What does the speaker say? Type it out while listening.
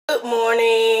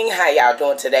How y'all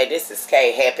doing today? This is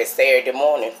Kay. Happy Saturday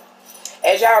morning.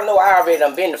 As y'all know, I already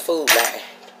done been to Food Line.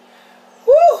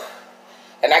 Woo!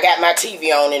 And I got my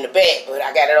TV on in the back, but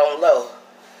I got it on low.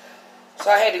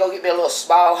 So I had to go get me a little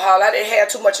small haul. I didn't have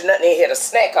too much of nothing in here to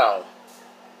snack on.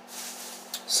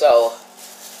 So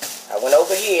I went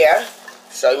over here,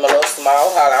 show you my little small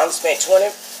haul. I only spent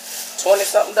 $20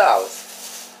 something.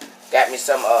 Got me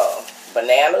some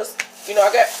bananas. You know,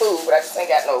 I got food, but I just ain't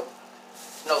got no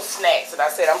snacks. And I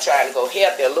said I'm trying to go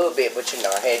healthy a little bit, but you know,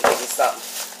 I had to give me something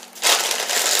to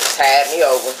tide me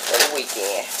over for the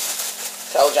weekend.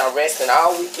 Told you I'm resting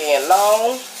all weekend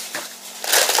long.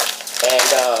 And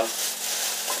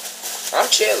I'm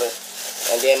chilling.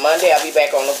 And then Monday I'll be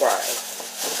back on the grind.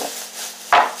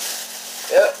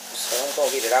 Yep. So I'm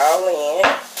gonna get it all in.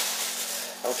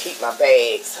 I'm gonna keep my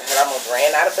bags. I almost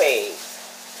ran out of bags.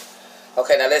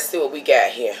 Okay, now let's see what we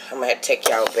got here. I'm gonna have to take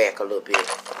y'all back a little bit.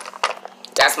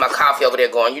 That's my coffee over there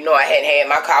going. You know I hadn't had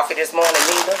my coffee this morning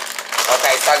neither.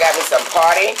 Okay, so I got me some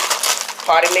party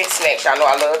mix snacks. Y'all know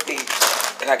I love these.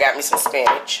 And I got me some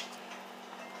spinach.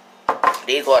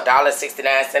 These go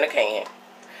 $1.69 a can.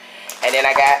 And then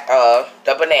I got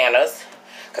the bananas.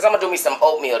 Because I'm going to do me some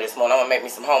oatmeal this morning. I'm going to make me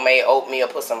some homemade oatmeal,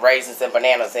 put some raisins and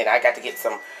bananas in it. I got to get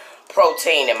some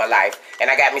protein in my life. And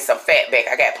I got me some fat back.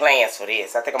 I got plans for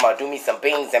this. I think I'm going to do me some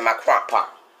beans in my crock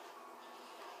pot.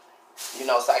 You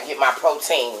know, so I can get my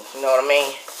protein. You know what I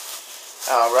mean?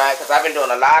 Alright, because I've been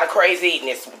doing a lot of crazy eating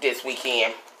this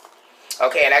weekend.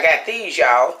 Okay, and I got these,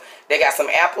 y'all. They got some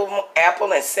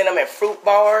apple and cinnamon fruit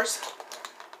bars.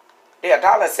 They're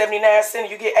 $1.79.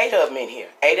 You get 8 of them in here.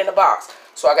 8 in the box.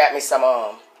 So I got me some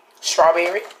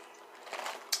strawberry.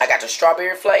 I got the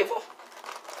strawberry flavor.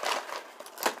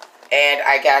 And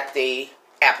I got the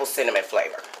apple cinnamon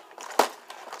flavor.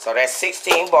 So that's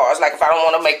 16 bars. Like if I don't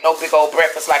want to make no big old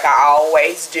breakfast like I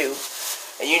always do.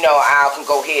 And you know I can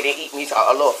go ahead and eat me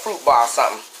a little fruit bar or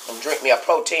something. And drink me a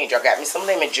protein drink. I got me some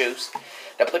lemon juice.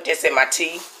 I put this in my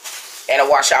tea. And I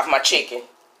wash off my chicken.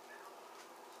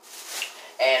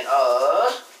 And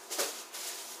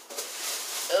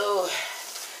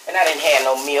and I didn't have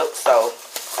no milk, so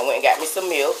I went and got me some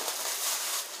milk.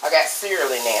 I got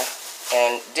cereal in there.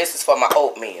 And this is for my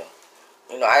oatmeal.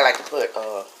 You know, I like to put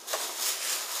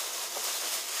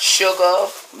sugar,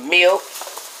 milk,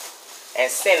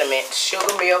 and cinnamon.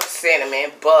 Sugar, milk,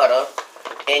 cinnamon, butter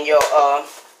in your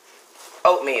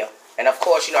oatmeal. And of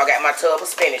course, you know, I got my tub of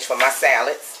spinach for my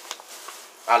salads.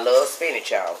 I love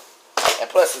spinach, y'all. And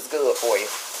plus, it's good for you.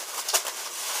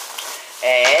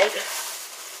 And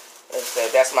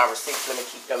that's my receipts. Let me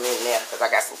keep them in there because I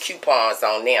got some coupons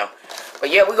on them.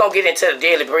 But yeah, we're going to get into the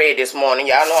daily bread this morning.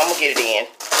 Y'all know I'm going to get it in.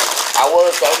 I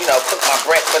was going to, you know, cook my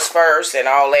breakfast first and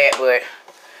all that, but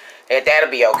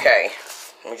that'll be okay.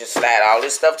 Let me just slide all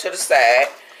this stuff to the side.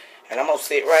 And I'm going to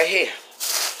sit right here.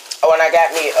 Oh, and I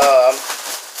got me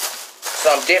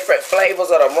some different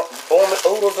flavors of the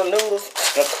oodles and noodles.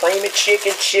 The creamy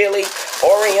chicken, chili,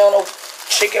 Oriental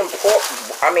chicken, pork.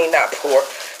 I mean, not pork.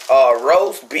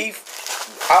 Roast beef.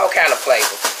 All kind of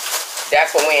flavors.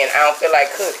 That's for when I don't feel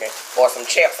like cooking. Or some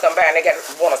chaps come by and they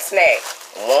want a snack.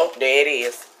 There it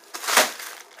is.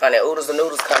 Honey, oodles and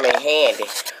noodles come in handy.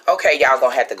 Okay, y'all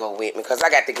gonna have to go with me because I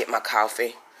got to get my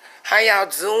coffee. How y'all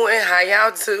doing? How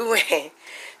y'all doing?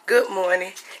 Good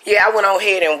morning. Yeah, I went on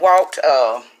ahead and walked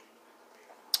to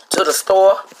the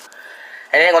store.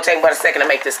 And it ain't gonna take but a second to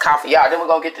make this coffee, y'all. Then we're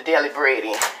gonna get the daily bread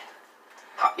in.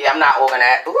 Yeah, I'm not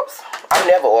organized. Oops. I'm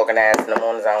never organized in the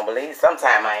mornings, I don't believe.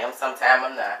 Sometime I am, sometime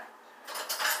I'm not.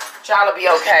 Y'all will be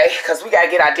okay, because we got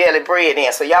to get our daily bread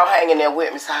in. So y'all hang in there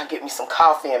with me so I can get me some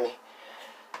coffee in me.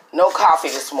 No coffee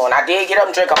this morning. I did get up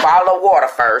and drink a bottle of water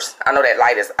first. I know that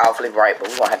light is awfully bright, but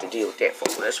we're going to have to deal with that for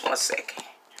just 1 second.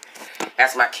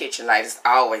 That's my kitchen light. It's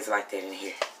always like that in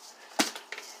here.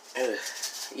 Ugh.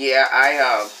 Yeah,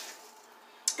 I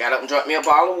got up and drank me a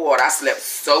bottle of water. I slept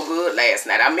so good last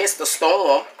night. I missed the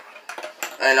storm.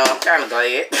 And I'm kind of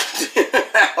glad.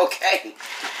 Okay.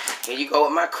 Here you go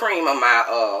with my cream on my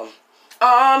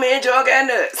almond joy and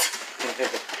nuts.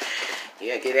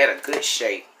 Yeah, get that a good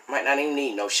shake. Might not even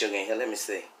need no sugar in here. Let me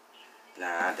see. Nah,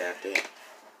 I doubt that.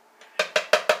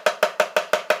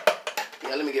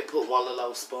 Yeah, let me put one little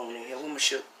old spoon in here. Where my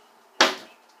sugar?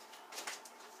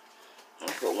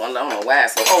 Put one. I don't know why.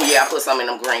 So, oh yeah, I put some in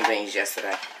them green beans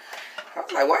yesterday. I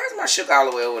was like, why is my sugar all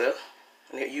the way over there?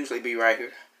 And it usually be right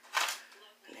here.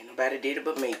 And ain't nobody did it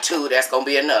but me. 2, that's gonna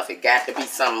be enough. It got to be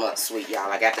something up sweet,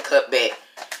 y'all. I got to cut back.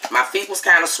 My feet was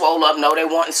kind of swole up. No, they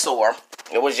wasn't sore.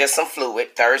 It was just some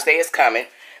fluid. Thursday is coming.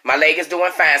 My leg is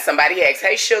doing fine. Somebody asked,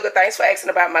 hey, Sugar, thanks for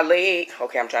asking about my leg.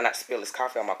 Okay, I'm trying not to spill this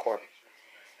coffee on my carpet.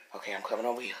 Okay, I'm coming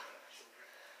over here.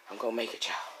 I'm going to make it,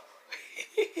 y'all.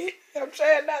 I'm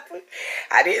trying not to.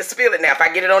 I didn't spill it now. If I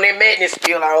get it on that mat and it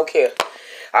spill, I don't care.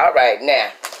 All right,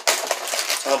 now.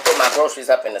 I'm going to put my groceries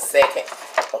up in a second.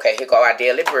 Okay, here go our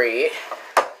daily bread.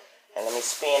 And let me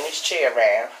spin this chair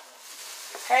around.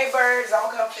 Hey, birds, I'm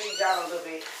going to come feed y'all a little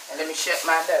bit. And let me shut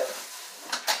my door.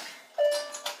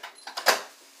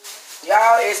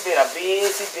 Y'all, it's been a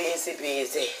busy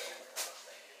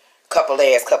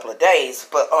last couple of days.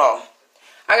 But,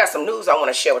 I got some news I want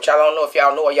to share with y'all. I don't know if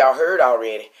y'all know or y'all heard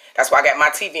already. That's why I got my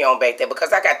TV on back there,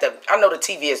 because I know the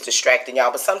TV is distracting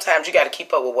y'all, but sometimes you got to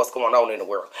keep up with what's going on in the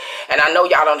world. And I know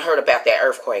y'all done heard about that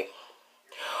earthquake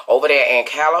over there in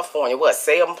California. What,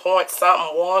 7 point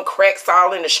something, 1, cracks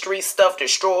all in the street, stuff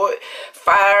destroyed,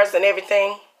 fires and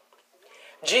everything.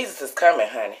 Jesus is coming,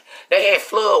 honey. They had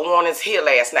flood warnings here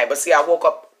last night, but see, I woke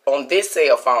up on this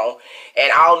cell phone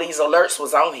and all these alerts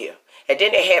was on here. And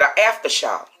then they had an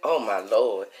aftershock. Oh, my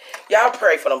Lord. Y'all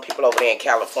pray for them people over there in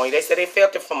California. They said they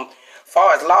felt it from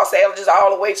far as Los Angeles all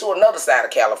the way to another side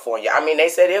of California. I mean, they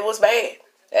said it was bad.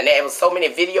 And there was so many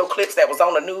video clips that was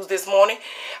on the news this morning.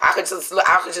 I could just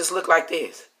look like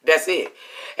this. That's it.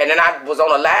 And then I was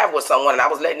on a live with someone, and I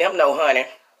was letting them know, honey,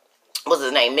 what's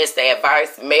his name? Mr.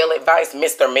 Advice, Mail Advice,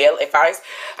 Mr. Mail Advice.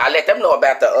 I let them know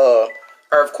about the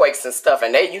earthquakes and stuff,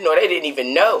 and they, you know, they didn't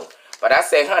even know. But I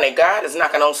said, honey, God is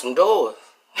knocking on some doors.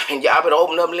 And y'all better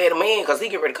open up and let him in, because he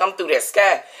get ready to come through that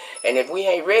sky. And if we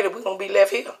ain't ready, we're going to be left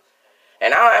here.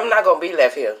 And I'm not going to be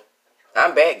left here.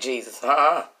 I'm back, Jesus.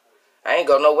 I ain't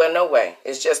going nowhere, no way.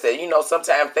 It's just that, you know,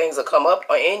 sometimes things will come up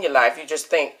in your life. You just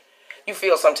think, you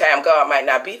feel sometimes God might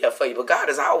not be there for you, but God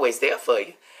is always there for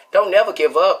you. Don't never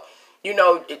give up. You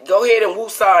know, go ahead and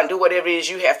woo-saw and do whatever it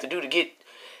is you have to do to get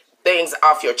things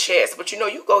off your chest. But you know,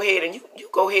 you go ahead and you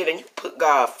put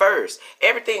God first.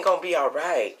 Everything gonna be all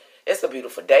right. It's a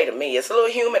beautiful day to me. It's a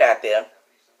little humid out there,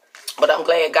 but I'm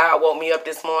glad God woke me up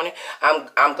this morning.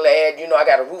 I'm glad, you know, I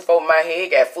got a roof over my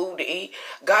head, got food to eat.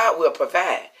 God will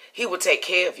provide. He will take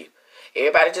care of you.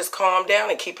 Everybody just calm down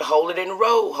and hold it in the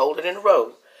road. Hold it in the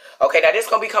road. Okay, now this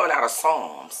gonna be coming out of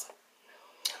Psalms.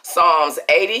 Psalms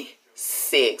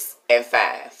 86 and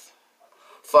 5.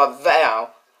 For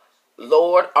thou,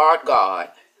 Lord, art God,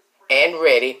 and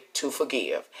ready to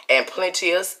forgive, and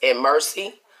plenteous in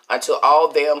mercy unto all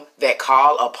them that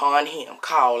call upon him.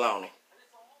 Call on him.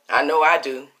 I know I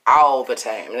do, all the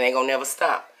time, and it ain't gonna never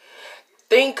stop.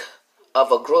 Think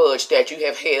of a grudge that you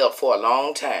have held for a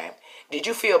long time. Did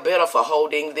you feel better for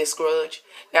holding this grudge?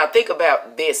 Now think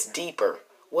about this deeper.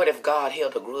 What if God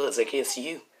held a grudge against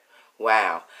you?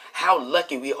 Wow, how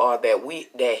lucky we are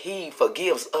that he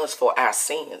forgives us for our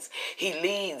sins. He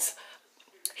leads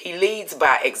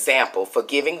by example,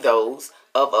 forgiving those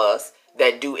of us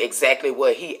that do exactly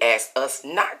what he asked us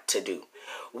not to do.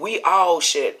 We all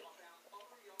should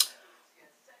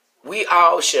be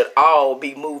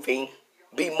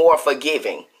more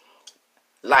forgiving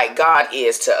like God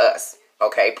is to us.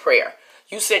 Okay, prayer.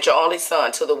 You sent your only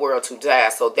son to the world to die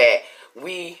so that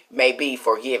we may be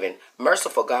forgiven.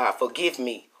 Merciful God, forgive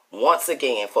me once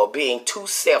again for being too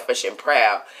selfish and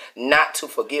proud not to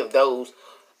forgive those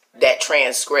that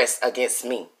transgress against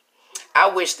me.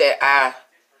 I wish that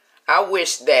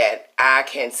I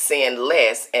can sin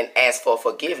less and ask for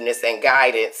forgiveness and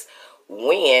guidance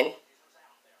when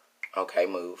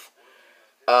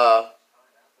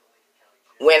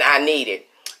I need it.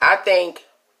 I thank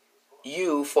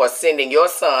you for sending your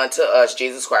son to us,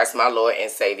 Jesus Christ, my Lord and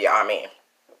Savior. Amen.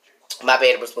 My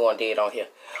bad, was going dead on here.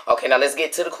 Okay, now let's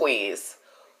get to the quiz.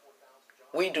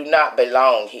 We do not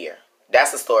belong here.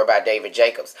 That's a story by David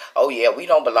Jacobs. Oh, yeah, we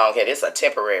don't belong here. It's a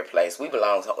temporary place. We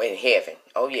belong in heaven.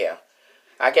 Oh, yeah.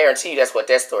 I guarantee you that's what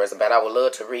that story is about. I would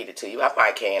love to read it to you. I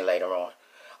might can later on.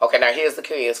 Okay, now here's the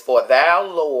quiz. For thou,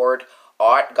 Lord,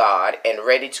 art God, and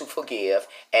ready to forgive,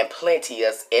 and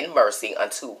plenteous in mercy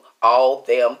unto all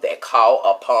them that call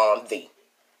upon thee.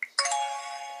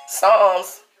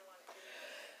 Psalms.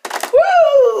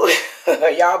 Woo!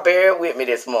 Y'all bear with me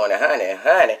this morning,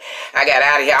 honey. I got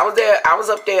out of here. I was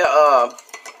up there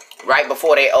right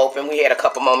before they opened. We had a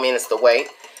couple more minutes to wait.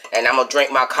 And I'm going to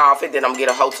drink my coffee. Then I'm going to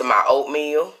get a hold of my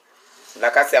oatmeal.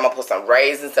 Like I said, I'm going to put some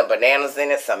raisins, some bananas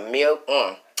in it, some milk.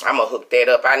 I'm going to hook that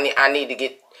up. I need to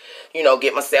get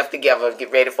myself together,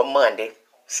 get ready for Monday.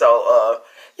 So,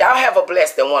 y'all have a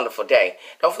blessed and wonderful day.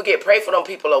 Don't forget, pray for them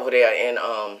people over there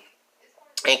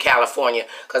in California,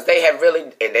 because they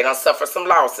don't suffer some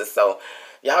losses. So,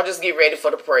 y'all just get ready for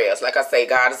the prayers. Like I say,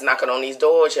 God is knocking on these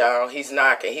doors, y'all. He's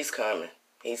knocking. He's coming.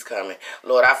 He's coming.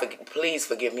 Lord, please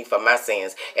forgive me for my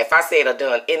sins. If I said or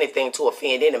done anything to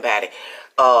offend anybody,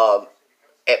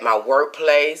 at my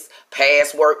workplace,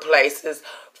 past workplaces,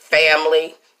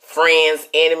 family, friends,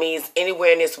 enemies,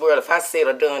 anywhere in this world, if I said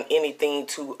or done anything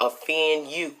to offend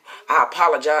you, I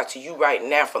apologize to you right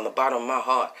now from the bottom of my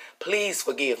heart. Please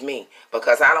forgive me,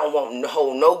 because I don't want to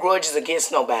hold no grudges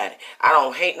against nobody. I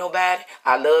don't hate nobody.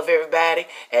 I love everybody,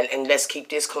 and let's keep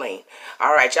this clean.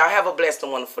 All right, y'all have a blessed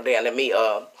and wonderful day. And let me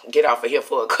get off of here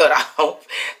for a cut off.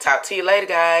 Talk to you later,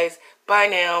 guys. Bye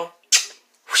now.